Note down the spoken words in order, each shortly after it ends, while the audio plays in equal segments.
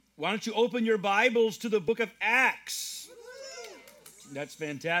Why don't you open your Bibles to the book of Acts? That's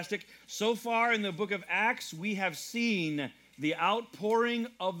fantastic. So far in the book of Acts, we have seen the outpouring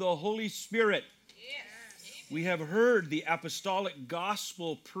of the Holy Spirit. We have heard the apostolic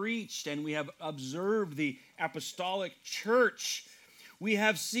gospel preached, and we have observed the apostolic church. We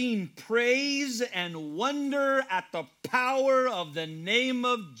have seen praise and wonder at the power of the name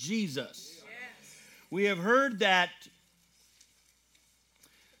of Jesus. We have heard that,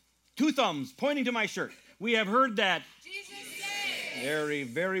 two thumbs pointing to my shirt. We have heard that, very,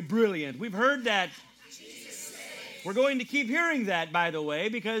 very brilliant. We've heard that. We're going to keep hearing that, by the way,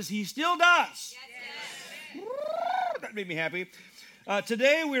 because he still does. That made me happy.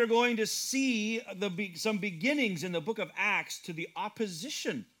 Today we are going to see some beginnings in the book of Acts to the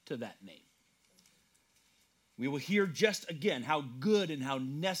opposition to that name. We will hear just again how good and how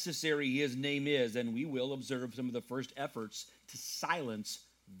necessary his name is, and we will observe some of the first efforts to silence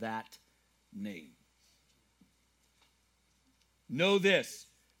that name. Know this,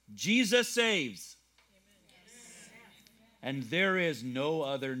 Jesus saves, and there is no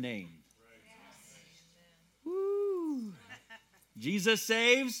other name. Woo. Jesus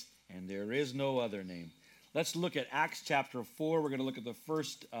saves, and there is no other name. Let's look at Acts chapter 4. We're going to look at the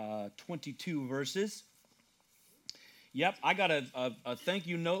first 22 verses. Yep, I got a thank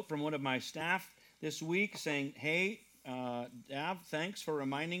you note from one of my staff this week saying, hey, Dav, thanks for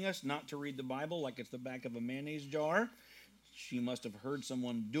reminding us not to read the Bible like it's the back of a mayonnaise jar. She must have heard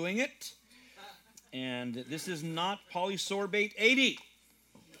someone doing it. And this is not polysorbate 80.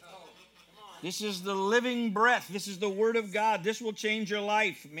 This is the living breath. This is the Word of God. This will change your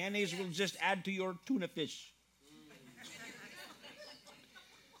life. Mayonnaise will just add to your tuna fish.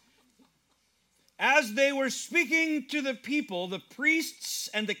 As they were speaking to the people, the priests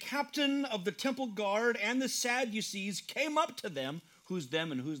and the captain of the temple guard and the Sadducees came up to them. Who's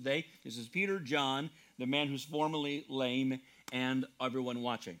them and who's they? This is Peter, John, the man who's formerly lame, and everyone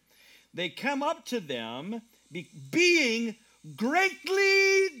watching. They come up to them being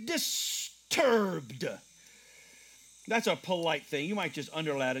greatly disturbed. That's a polite thing. You might just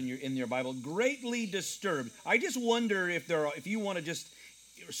underline in your Bible. Greatly disturbed. I just wonder if you want to just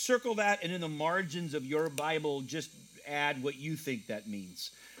circle that, and in the margins of your Bible, just add what you think that means.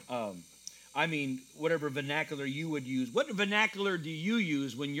 I mean, whatever vernacular you would use. What vernacular do you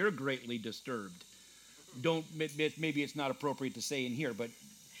use when you're greatly disturbed? Maybe it's not appropriate to say in here, but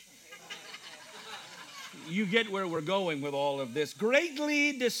you get where we're going with all of this.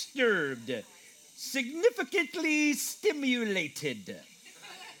 Greatly disturbed. Significantly stimulated.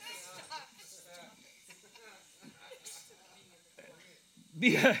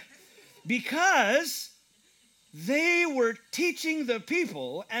 Because they were teaching the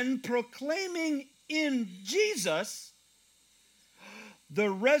people and proclaiming in Jesus the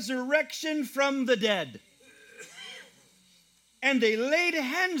resurrection from the dead. And they laid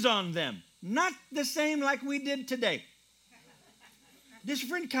hands on them. Not the same like we did today.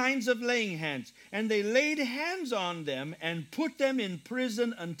 Different kinds of laying hands. And they laid hands on them and put them in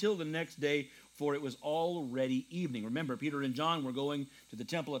prison until the next day, for it was already evening. Remember, Peter and John were going to the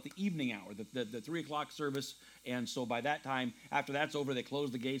temple at the evening hour, the 3 o'clock service. And so by that time, after that's over, they close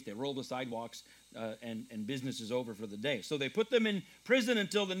the gates, they roll the sidewalks, and business is over for the day. So they put them in prison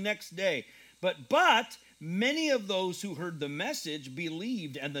until the next day. But many of those who heard the message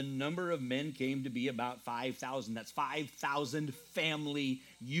believed, and the number of men came to be about 5,000. That's 5,000 family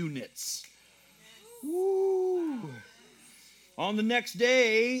units. Woo! On the next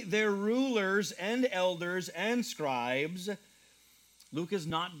day, their rulers and elders and scribes, Luke is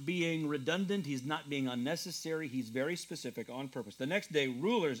not being redundant, he's not being unnecessary, he's very specific on purpose. The next day,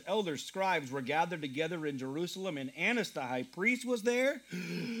 rulers, elders, scribes were gathered together in Jerusalem, and Annas the high priest was there,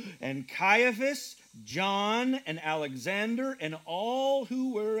 and Caiaphas, John, and Alexander, and all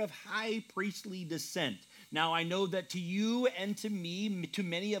who were of high priestly descent. Now, I know that to you and to me, to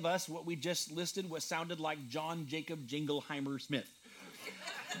many of us, what we just listed sounded like John Jacob Jingleheimer Smith.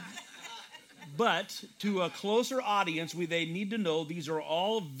 But to a closer audience, they need to know these are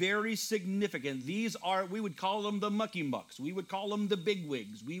all very significant. We would call them the mucky mucks. We would call them the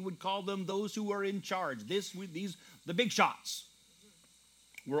bigwigs. We would call them those who are in charge. The big shots.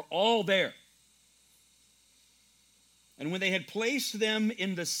 We're all there. And when they had placed them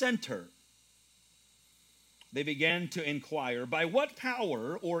in the center, they began to inquire, by what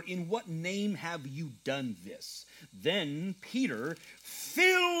power or in what name have you done this? Then Peter,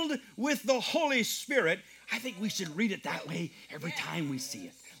 filled with the Holy Spirit, I think we should read it that way every time we see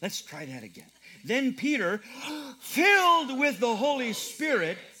it. Let's try that again. Then Peter, filled with the Holy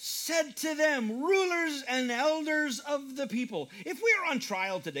Spirit, said to them, rulers and elders of the people, if we are on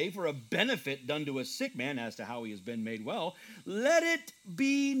trial today for a benefit done to a sick man as to how he has been made well, let it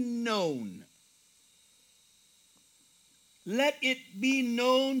be known. Let it be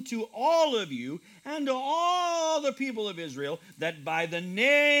known to all of you and to all the people of Israel that by the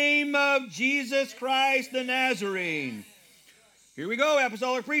name of Jesus Christ the Nazarene, here we go,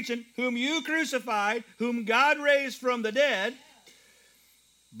 apostolic preaching, whom you crucified, whom God raised from the dead,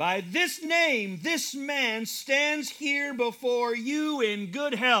 by this name, this man stands here before you in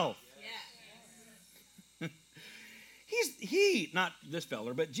good health. Yes. Not this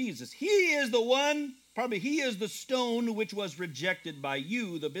feller, but Jesus, he is the one, probably he is the stone which was rejected by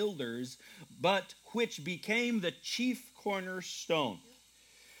you, the builders, but which became the chief cornerstone.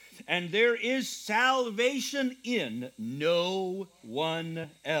 And there is salvation in no one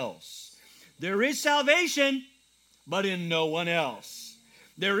else. There is salvation, but in no one else.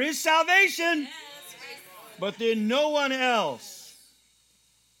 There is salvation, but in no one else.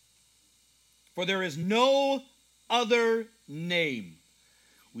 For there is no other name.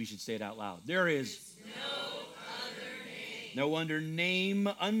 We should say it out loud. There is no other name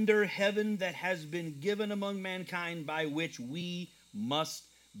under heaven that has been given among mankind by which we must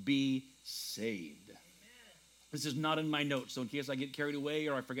be saved. Amen. This is not in my notes, so in case I get carried away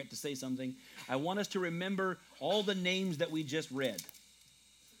or I forget to say something, I want us to remember all the names that we just read.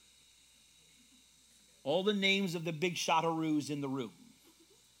 All the names of the big shotaroos in the room.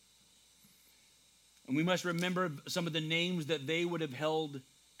 And we must remember some of the names that they would have held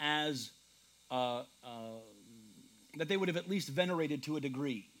as, that they would have at least venerated to a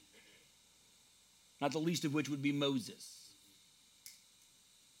degree. Not the least of which would be Moses.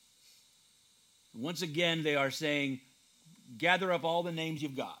 Once again, they are saying, gather up all the names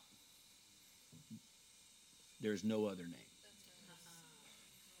you've got. There's no other name.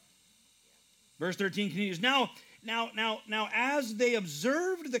 Verse 13 continues, Now, as they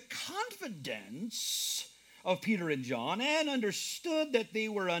observed the confidence of Peter and John and understood that they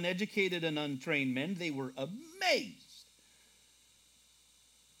were uneducated and untrained men, they were amazed.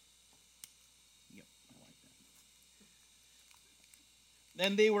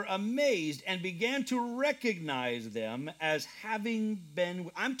 And they were amazed and began to recognize them as having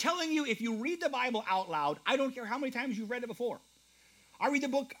been... I'm telling you, if you read the Bible out loud, I don't care how many times you've read it before. I read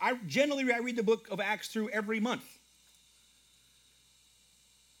the book of Acts through every month.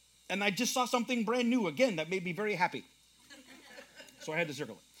 And I just saw something brand new again that made me very happy. So I had to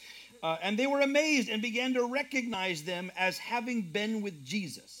circle it. And they were amazed and began to recognize them as having been with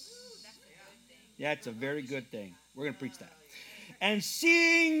Jesus. Yeah, it's a very good thing. We're going to preach that. And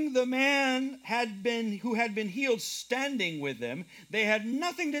seeing the man who had been healed standing with them, they had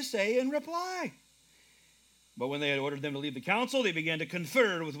nothing to say in reply. But when they had ordered them to leave the council, they began to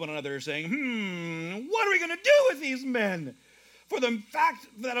confer with one another, saying, what are we going to do with these men? For the fact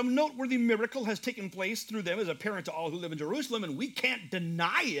that a noteworthy miracle has taken place through them is apparent to all who live in Jerusalem, and we can't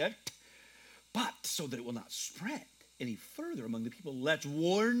deny it. But so that it will not spread any further among the people, let's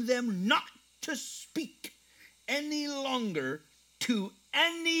warn them not to speak any longer to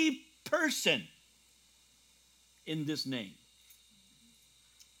any person in this name.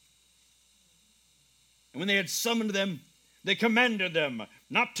 And when they had summoned them, they commanded them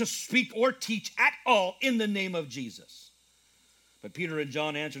not to speak or teach at all in the name of Jesus. But Peter and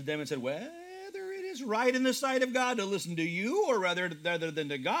John answered them and said, whether it is right in the sight of God to listen to you, or rather than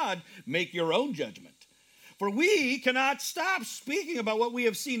to God, make your own judgment. For we cannot stop speaking about what we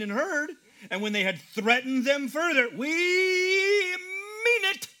have seen and heard. And when they had threatened them further, we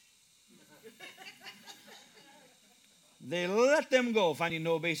mean it. They let them go, finding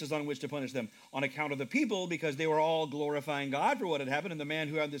no basis on which to punish them on account of the people, because they were all glorifying God for what had happened. And the man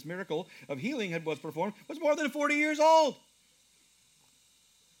who had this miracle of healing was performed was more than 40 years old.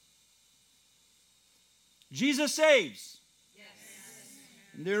 Jesus saves. Yes.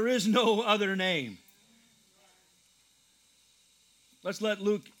 There is no other name. Let's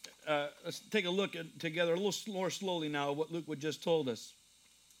take a look together a little more slowly now at what Luke just told us.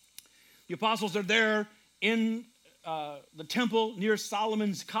 The apostles are there in the temple near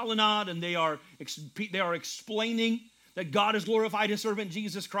Solomon's colonnade, and they are explaining that God has glorified his servant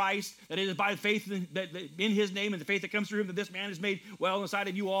Jesus Christ, that it is by faith in his name and the faith that comes through him that this man is made well in the sight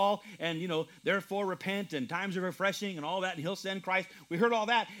of you all, and therefore repent, and times are refreshing and all that, and he'll send Christ. We heard all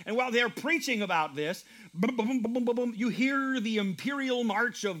that, and while they're preaching about this, boom, boom, boom, boom, boom, you hear the imperial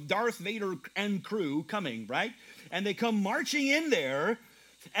march of Darth Vader and crew coming, right? And they come marching in there,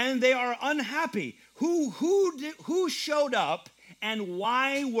 and they are unhappy. Who showed up And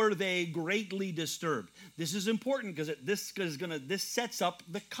why were they greatly disturbed? This is important because this sets up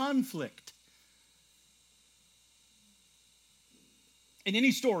the conflict. In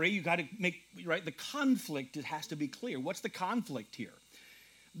any story, you got to make, right, the conflict, it has to be clear. What's the conflict here?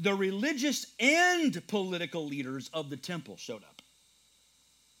 The religious and political leaders of the temple showed up.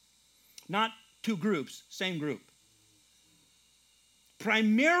 Not two groups, same group.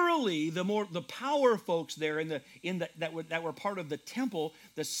 Primarily, the power folks there that were part of the temple,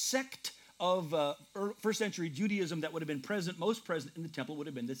 the sect of first century Judaism that would have been most present in the temple would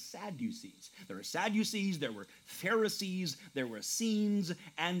have been the Sadducees. There were Sadducees, there were Pharisees, there were Essenes,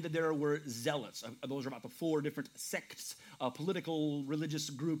 and there were Zealots. Those are about the four different sects, political,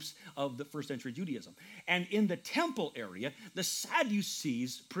 religious groups of the first century Judaism. And in the temple area, the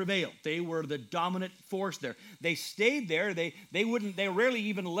Sadducees prevailed. They were the dominant force there. They stayed there. They rarely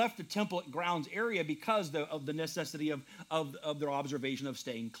even left the temple grounds area because of the necessity of their observation of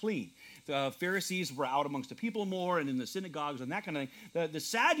staying clean. The Pharisees were out amongst the people more and in the synagogues and that kind of thing. The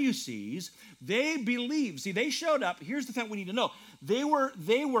Sadducees, they believed. See, they showed up. Here's the thing we need to know. They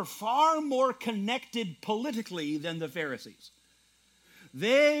were far more connected politically than the Pharisees.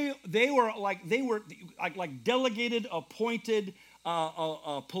 They were like delegated, appointed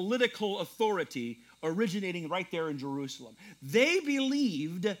political authority originating right there in Jerusalem. They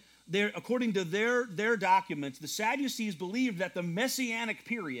believed, according to their documents, the Sadducees believed that the Messianic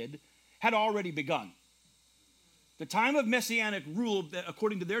period had already begun. The time of Messianic rule,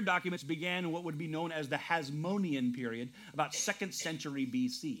 according to their documents, began in what would be known as the Hasmonean period, about 2nd century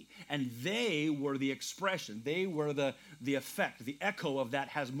BC. And they were the expression, they were the effect, the echo of that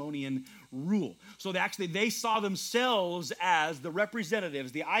Hasmonean rule. So they saw themselves as the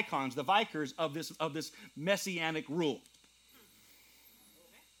representatives, the icons, the vicars of this Messianic rule.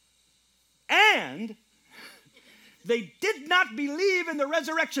 And they did not believe in the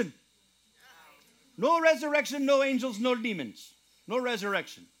resurrection. No resurrection, no angels, no demons. No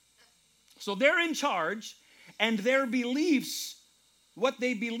resurrection. So they're in charge, and their beliefs, what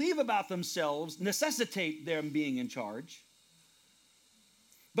they believe about themselves, necessitate them being in charge.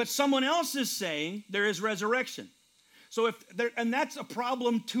 But someone else is saying there is resurrection. So and that's a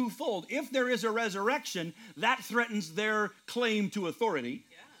problem twofold. If there is a resurrection, that threatens their claim to authority.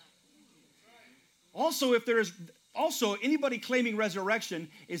 Also, anybody claiming resurrection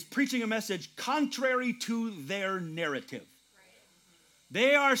is preaching a message contrary to their narrative.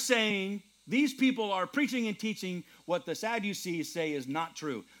 They are saying, these people are preaching and teaching what the Sadducees say is not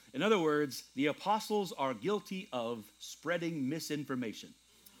true. In other words, the apostles are guilty of spreading misinformation.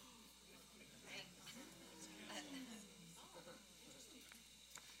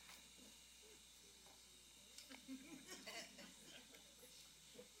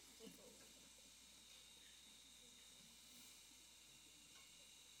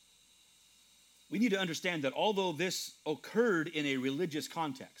 We need to understand that although this occurred in a religious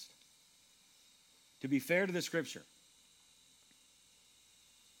context, to be fair to the scripture,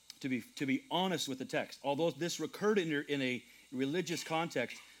 to be honest with the text, although this occurred in a religious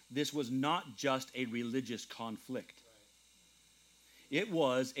context, this was not just a religious conflict. It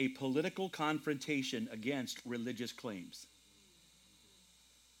was a political confrontation against religious claims.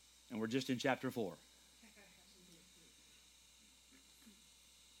 And we're just in chapter 4.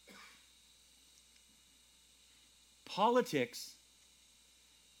 Politics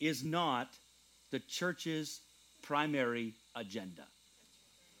is not the church's primary agenda.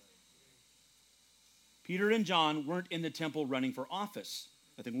 Peter and John weren't in the temple running for office.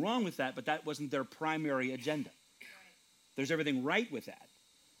 Nothing wrong with that, but that wasn't their primary agenda. There's everything right with that.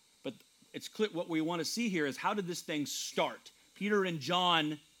 But it's clear what we want to see here is how did this thing start? Peter and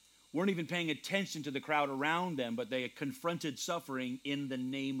John weren't even paying attention to the crowd around them, but they had confronted suffering in the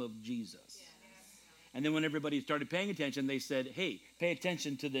name of Jesus. And then when everybody started paying attention, they said, hey, pay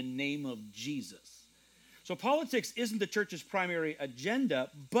attention to the name of Jesus. So politics isn't the church's primary agenda,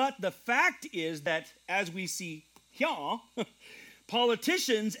 but the fact is that, as we see here,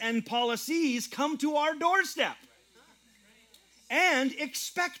 politicians and policies come to our doorstep and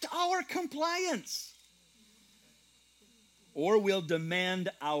expect our compliance, or will demand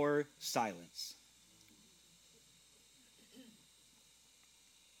our silence.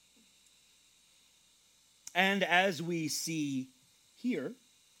 And as we see here,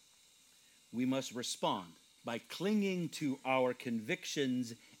 we must respond by clinging to our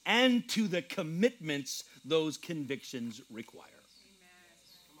convictions and to the commitments those convictions require.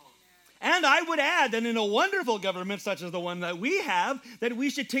 And I would add that in a wonderful government such as the one that we have, that we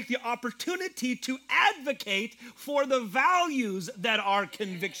should take the opportunity to advocate for the values that our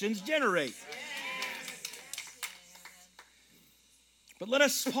convictions generate. But let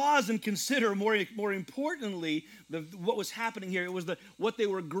us pause and consider more importantly what was happening here. It was what they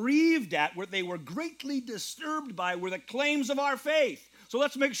were grieved at, what they were greatly disturbed by, were the claims of our faith. So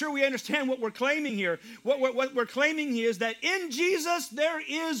let's make sure we understand what we're claiming here. What we're claiming here is that in Jesus there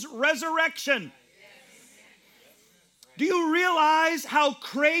is resurrection. Do you realize how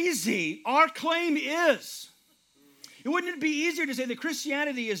crazy our claim is? Wouldn't it be easier to say that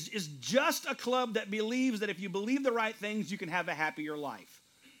Christianity is just a club that believes that if you believe the right things, you can have a happier life?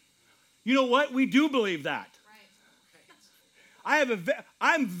 You know what? We do believe that.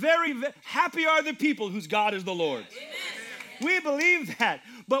 I'm very happy are the people whose God is the Lord. We believe that.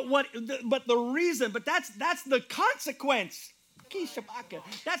 But that's the consequence.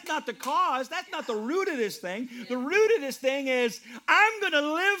 That's not the cause. That's not the root of this thing. The root of this thing is, I'm going to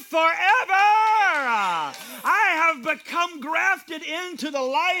live forever. I have become grafted into the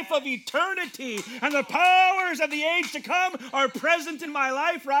life of eternity, and the powers of the age to come are present in my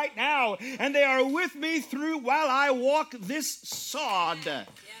life right now, and they are with me through while I walk this sod.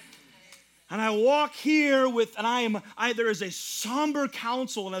 And I walk here there is a somber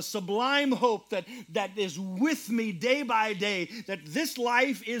counsel and a sublime hope that is with me day by day, that this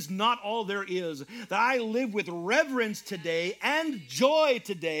life is not all there is, that I live with reverence today and joy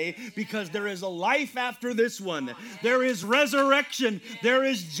today because there is a life after this one. There is resurrection, there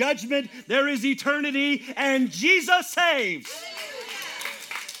is judgment, there is eternity, and Jesus saves.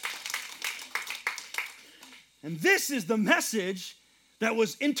 And this is the message that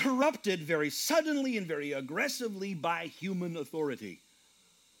was interrupted very suddenly and very aggressively by human authority.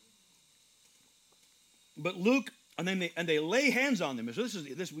 But Luke, and they lay hands on them. So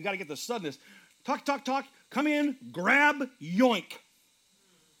this we got to get the suddenness. Talk, come in, grab, yoink.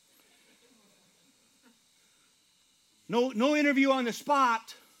 No interview on the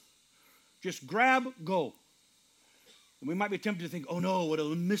spot. Just grab, go. And we might be tempted to think, oh no, what a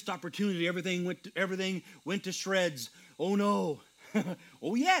missed opportunity. Everything went to shreds. Oh no.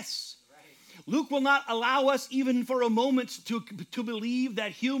 Oh, yes. Right. Luke will not allow us even for a moment to believe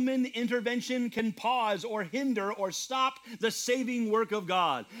that human intervention can pause or hinder or stop the saving work of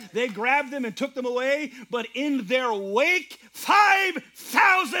God. They grabbed them and took them away, but in their wake,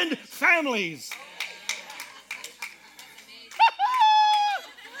 5,000 families.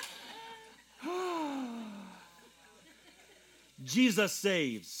 Jesus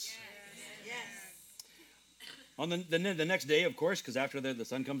saves. On the next day, of course, because after the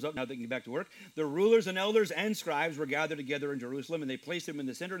sun comes up, now they can get back to work, the rulers and elders and scribes were gathered together in Jerusalem, and they placed him in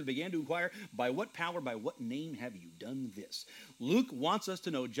the center and began to inquire, by what power, by what name have you done this? Luke wants us to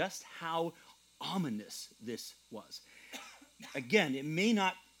know just how ominous this was. Again, it may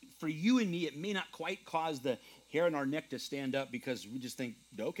not, for you and me, it may not quite cause the hair on our neck to stand up because we just think,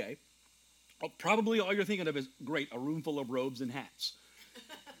 okay. Probably all you're thinking of is, great, a room full of robes and hats.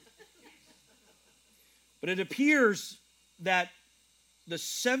 But it appears that the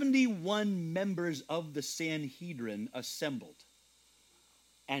 71 members of the Sanhedrin assembled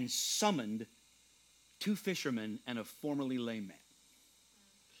and summoned 2 fishermen and a formerly lame man.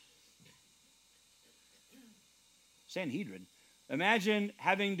 Sanhedrin. Imagine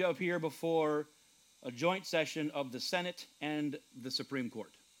having to appear before a joint session of the Senate and the Supreme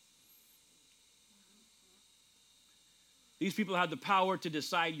Court. These people had the power to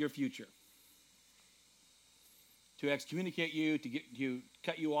decide your future, to excommunicate you, to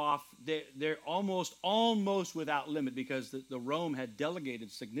cut you off. They're almost without limit because the Rome had delegated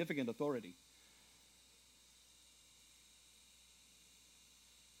significant authority.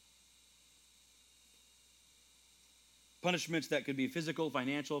 Punishments that could be physical,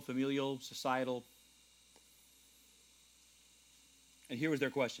 financial, familial, societal. And here was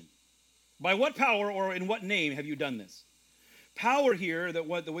their question. By what power or in what name have you done this? Power here, the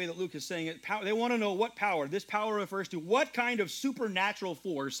way that Luke is saying it, they want to know what power. This power refers to what kind of supernatural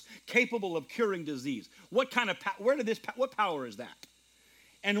force capable of curing disease. What power is that?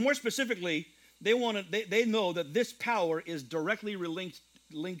 And more specifically, they know that this power is directly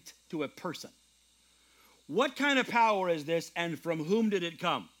linked to a person. What kind of power is this, and from whom did it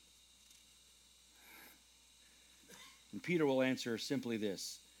come? And Peter will answer simply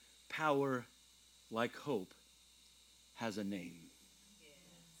this: power, like hope, has a name.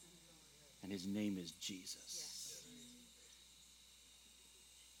 And his name is Jesus.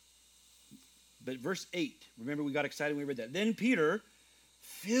 But verse 8, remember we got excited when we read that. Then Peter,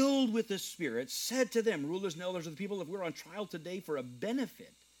 filled with the Spirit, said to them, rulers and elders of the people, if we're on trial today for a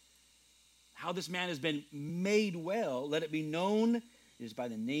benefit, how this man has been made well, let it be known it is by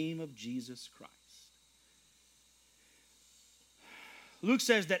the name of Jesus Christ. Luke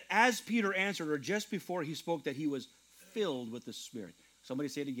says that as Peter answered, or just before he spoke, that he was filled with the Spirit. Somebody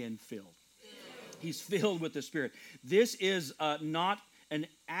say it again, filled. He's filled with the Spirit. This is not an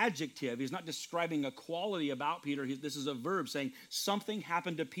adjective. He's not describing a quality about Peter. This is a verb saying something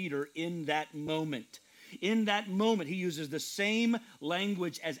happened to Peter in that moment. In that moment, he uses the same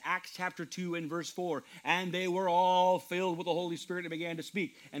language as Acts chapter 2 and verse 4. And they were all filled with the Holy Spirit and began to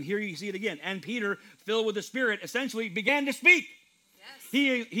speak. And here you see it again. And Peter, filled with the Spirit, essentially began to speak.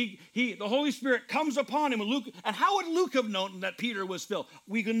 The Holy Spirit comes upon him. And how would Luke have known that Peter was filled?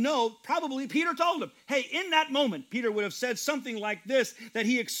 We can know probably Peter told him. Hey, in that moment, Peter would have said something like this, that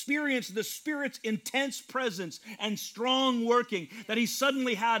he experienced the Spirit's intense presence and strong working, that he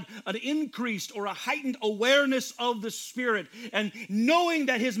suddenly had an increased or a heightened awareness of the Spirit, and knowing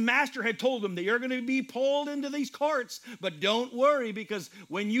that his master had told him that you're going to be pulled into these courts, but don't worry, because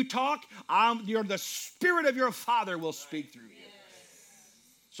when you talk, the Spirit of your Father will speak through you.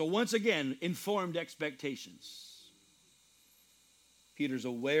 So once again, informed expectations. Peter's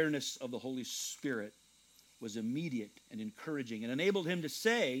awareness of the Holy Spirit was immediate and encouraging and enabled him to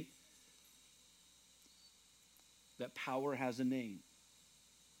say that power has a name.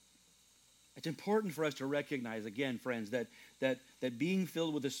 It's important for us to recognize, again, friends, that being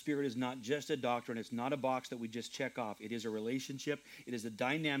filled with the Spirit is not just a doctrine. It's not a box that we just check off. It is a relationship. It is a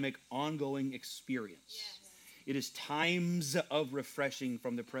dynamic, ongoing experience. Yes. It is times of refreshing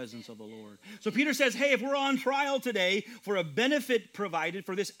from the presence of the Lord. So Peter says, hey, if we're on trial today for a benefit provided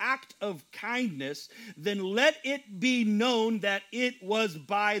for this act of kindness, then let it be known that it was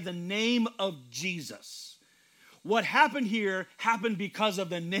by the name of Jesus. What happened here happened because of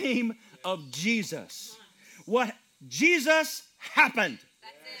the name of Jesus. What Jesus happened.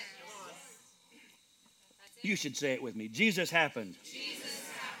 You should say it with me. Jesus happened.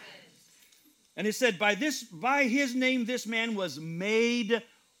 And it said, by his name, this man was made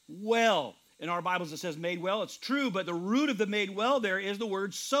well. In our Bibles, it says made well. It's true, but the root of the made well there is the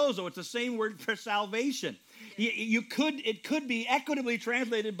word sozo. It's the same word for salvation. It could be equitably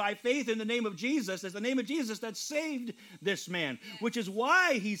translated by faith in the name of Jesus, as the name of Jesus that saved this man, which is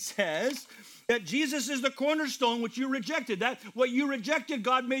why he says that Jesus is the cornerstone which you rejected. That what you rejected,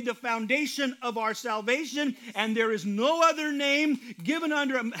 God made the foundation of our salvation, and there is no other name given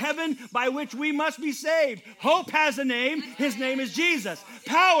under heaven by which we must be saved. Hope has a name. His name is Jesus.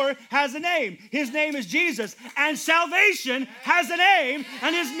 Power has a name. His name is Jesus. And salvation has a name,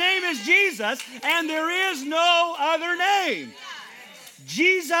 and his name is Jesus, and there is no other name.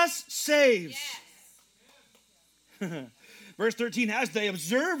 Jesus saves. Verse 13, as they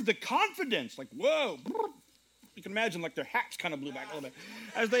observed the confidence, like, whoa, you can imagine like their hats kind of blew back a little bit.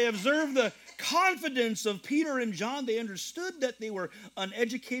 As they observed the confidence of Peter and John, they understood that they were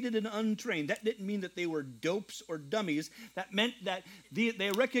uneducated and untrained. That didn't mean that they were dopes or dummies. That meant that they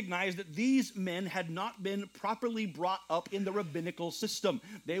recognized that these men had not been properly brought up in the rabbinical system.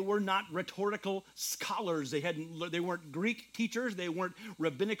 They were not rhetorical scholars. They weren't Greek teachers. They weren't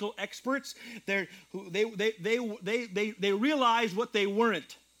rabbinical experts. They realized what they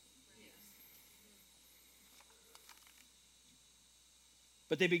weren't.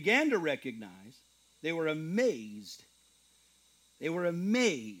 But they began to recognize, they were amazed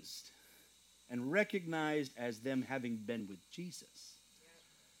and recognized as them having been with Jesus.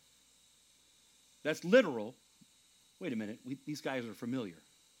 That's literal. Wait a minute, these guys are familiar.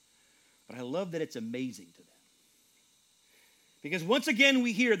 But I love that it's amazing to them. Because once again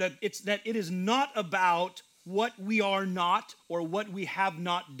we hear that it is not about what we are not or what we have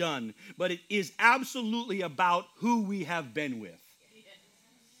not done, but it is absolutely about who we have been with.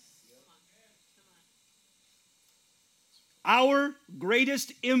 Our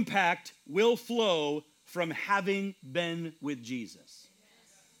greatest impact will flow from having been with Jesus.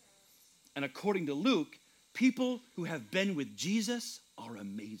 And according to Luke, people who have been with Jesus are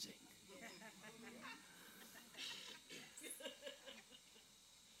amazing.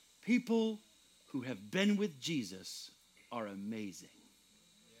 People who have been with Jesus are amazing.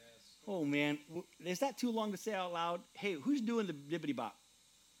 Oh man, is that too long to say out loud? Hey, who's doing the bibbity bop?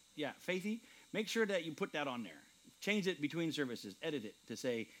 Yeah, Faithy, make sure that you put that on there. Change it between services. Edit it to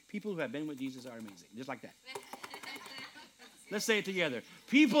say, people who have been with Jesus are amazing. Just like that. Let's say it together.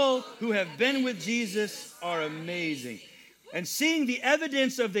 People who have been with Jesus are amazing. And seeing the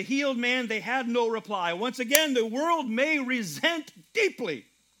evidence of the healed man, they had no reply. Once again, the world may resent deeply.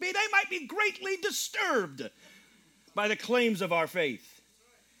 They might be greatly disturbed by the claims of our faith.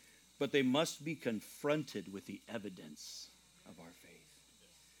 But they must be confronted with the evidence of our faith.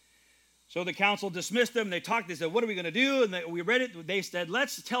 So the council dismissed them. They said, what are we going to do? And we read it. They said,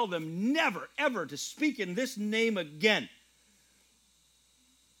 let's tell them never, ever to speak in this name again.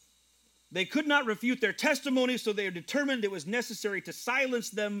 They could not refute their testimony, so they determined it was necessary to silence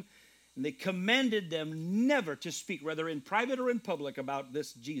them, and they commanded them never to speak, whether in private or in public, about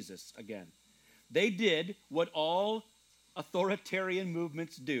this Jesus again. They did what all authoritarian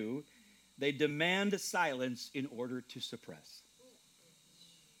movements do. They demand silence in order to suppress.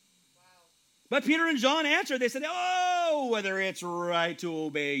 But Peter and John answered. They said, oh, whether it's right to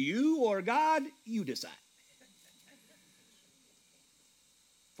obey you or God, you decide.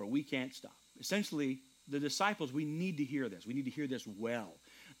 For we can't stop. Essentially, the disciples, we need to hear this. We need to hear this well.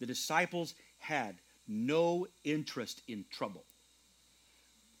 The disciples had no interest in trouble,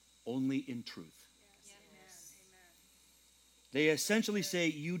 only in truth. Yes. They essentially say,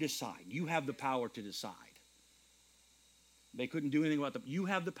 you decide. You have the power to decide. They couldn't do anything about you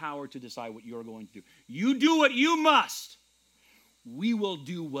have the power to decide what you're going to do. You do what you must. We will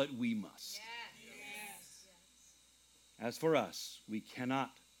do what we must. Yes. As for us, we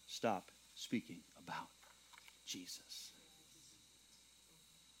cannot stop speaking about Jesus.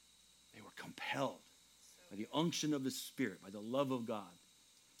 They were compelled by the unction of the Spirit, by the love of God,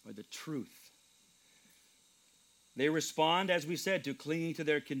 by the truth. They respond, as we said, to clinging to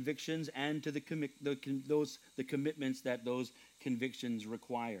their convictions and to the commitments that those convictions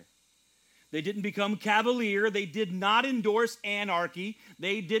require. They didn't become cavalier. They did not endorse anarchy.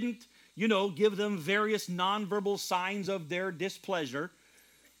 They didn't, give them various nonverbal signs of their displeasure.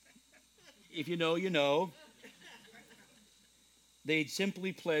 If you know, you know. They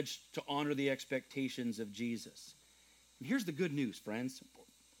simply pledged to honor the expectations of Jesus. And here's the good news, friends.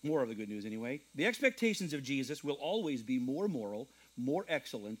 More of the good news anyway. The expectations of Jesus will always be more moral, more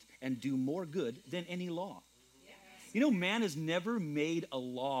excellent, and do more good than any law. Yes. Man has never made a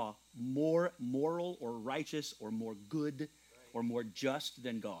law more moral or righteous or more good or more just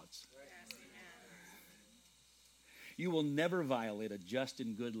than God's. Yes. You will never violate a just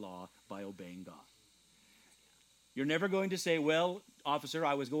and good law by obeying God. You're never going to say, well, officer,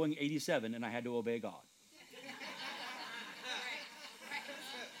 I was going 87 and I had to obey God.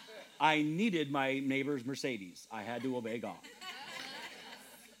 I needed my neighbor's Mercedes. I had to obey God.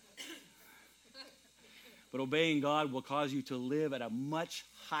 But obeying God will cause you to live at a much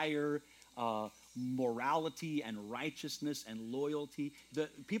higher morality and righteousness and loyalty. The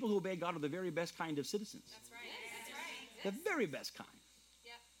people who obey God are the very best kind of citizens. That's right. The very best kind.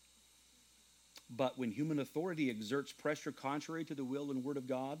 Yep. But when human authority exerts pressure contrary to the will and word of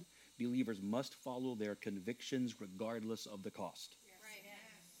God, believers must follow their convictions regardless of the cost.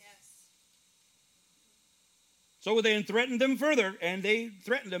 So they threatened them further, and they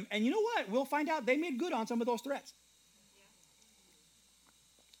threatened them. And you know what? We'll find out they made good on some of those threats.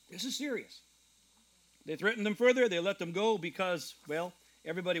 This is serious. They threatened them further. They let them go because, well,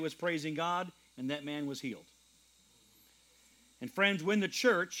 everybody was praising God, and that man was healed. And friends, when the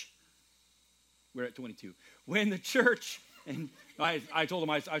church, we're at 22. When the church, and I told them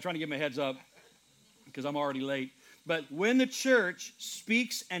I was trying to give them a heads up because I'm already late. But when the church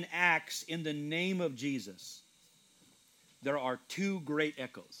speaks and acts in the name of Jesus, there are two great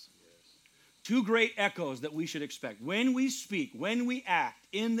echoes. Two great echoes that we should expect. When we speak, when we act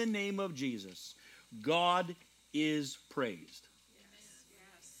in the name of Jesus, God is praised.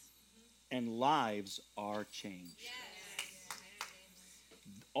 Yes. And lives are changed. Yes.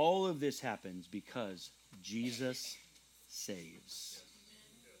 All of this happens because Jesus saves.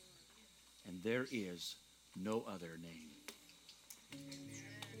 And there is no other name.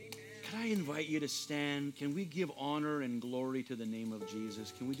 Can I invite you to stand? Can we give honor and glory to the name of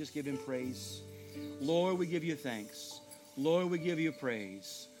Jesus? Can we just give him praise? Lord, we give you thanks. Lord, we give you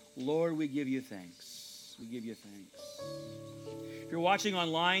praise. Lord, we give you thanks. We give you thanks. If you're watching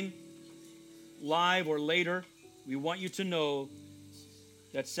online, live or later, we want you to know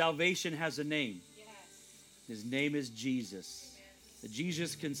that salvation has a name. Yes. His name is Jesus. That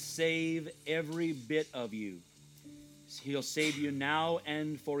Jesus can save every bit of you. He'll save you now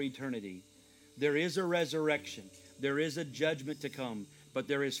and for eternity. There is a resurrection. There is a judgment to come. But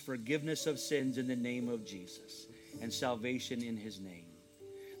there is forgiveness of sins in the name of Jesus and salvation in his name.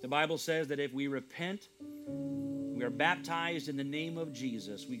 The Bible says that if we repent, we are baptized in the name of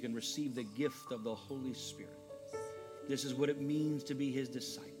Jesus, we can receive the gift of the Holy Spirit. This is what it means to be his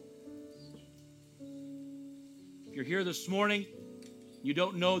disciple. If you're here this morning, you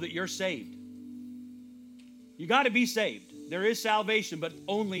don't know that you're saved. You got to be saved. There is salvation, but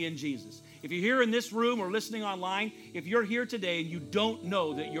only in Jesus. If you're here in this room or listening online, if you're here today and you don't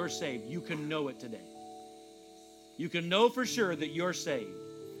know that you're saved, you can know it today. You can know for sure that you're saved.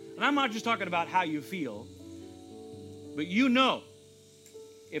 And I'm not just talking about how you feel, but you know,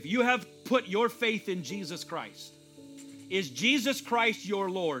 if you have put your faith in Jesus Christ, Is Jesus Christ your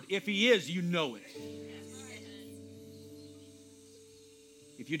Lord? If he is, you know it.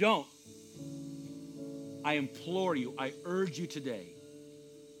 If you don't, I implore you, I urge you today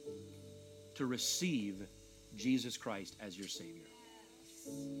to receive Jesus Christ as your Savior.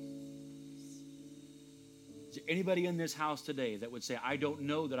 Is there anybody in this house today that would say, I don't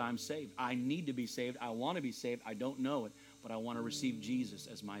know that I'm saved. I need to be saved. I want to be saved. I don't know it, but I want to receive Jesus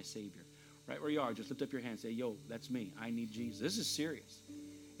as my Savior. Right where you are, just lift up your hand and say, yo, that's me. I need Jesus. This is serious.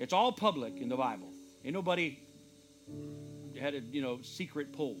 It's all public in the Bible. Ain't nobody had a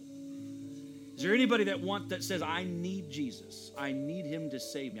secret poll. Is there anybody that says, I need Jesus? I need him to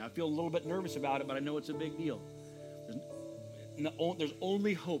save me. I feel a little bit nervous about it, but I know it's a big deal. There's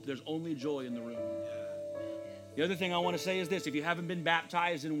only hope. There's only joy in the room. The other thing I want to say is this. If you haven't been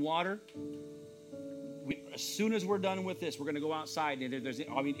baptized in water, as soon as we're done with this, we're going to go outside. And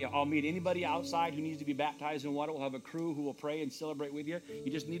I'll meet anybody outside who needs to be baptized in water. We'll have a crew who will pray and celebrate with you.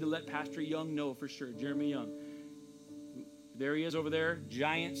 You just need to let Pastor Young know for sure. Jeremy Young. There he is over there.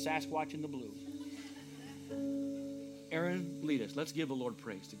 Giant Sasquatch in the blue. Aaron, lead us. Let's give the Lord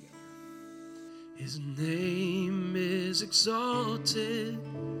praise together. His name is exalted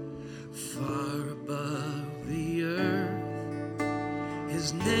far above the earth.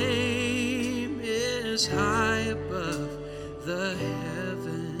 His name is high above the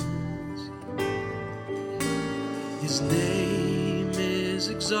heavens. His name is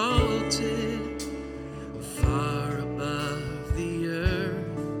exalted far above the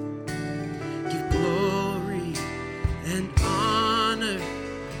earth. Give glory and honor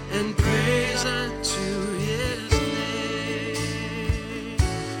and praise unto his name.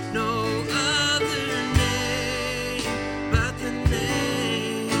 No other name but the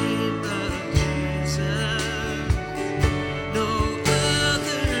name of Jesus. No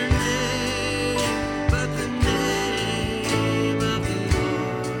other name but the name of the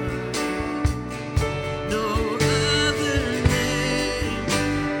Lord. No other name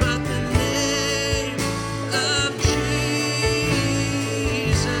but the name of Jesus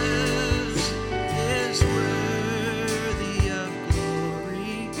is worthy of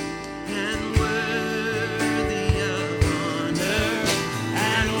glory and worthy of honor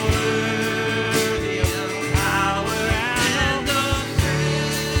and worthy of power and of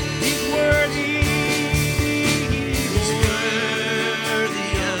praise. He's worthy. He's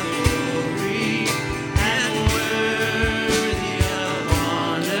worthy of glory and worthy of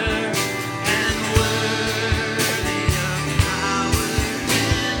honor and worthy of power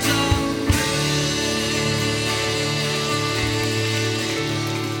and of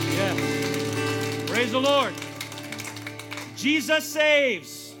Yes. Praise the Lord. Jesus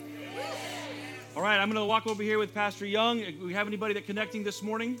saves. All right, I'm going to walk over here with Pastor Young. Do we have anybody that connecting this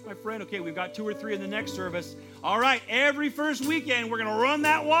morning, my friend? Okay, we've got 2 or 3 in the next service. All right, every first weekend, we're going to run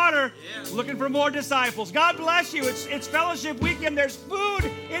that water, looking for more disciples. God bless you. It's fellowship weekend. There's food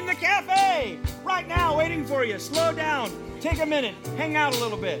in the cafe right now waiting for you. Slow down. Take a minute. Hang out a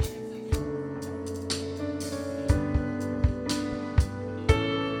little bit.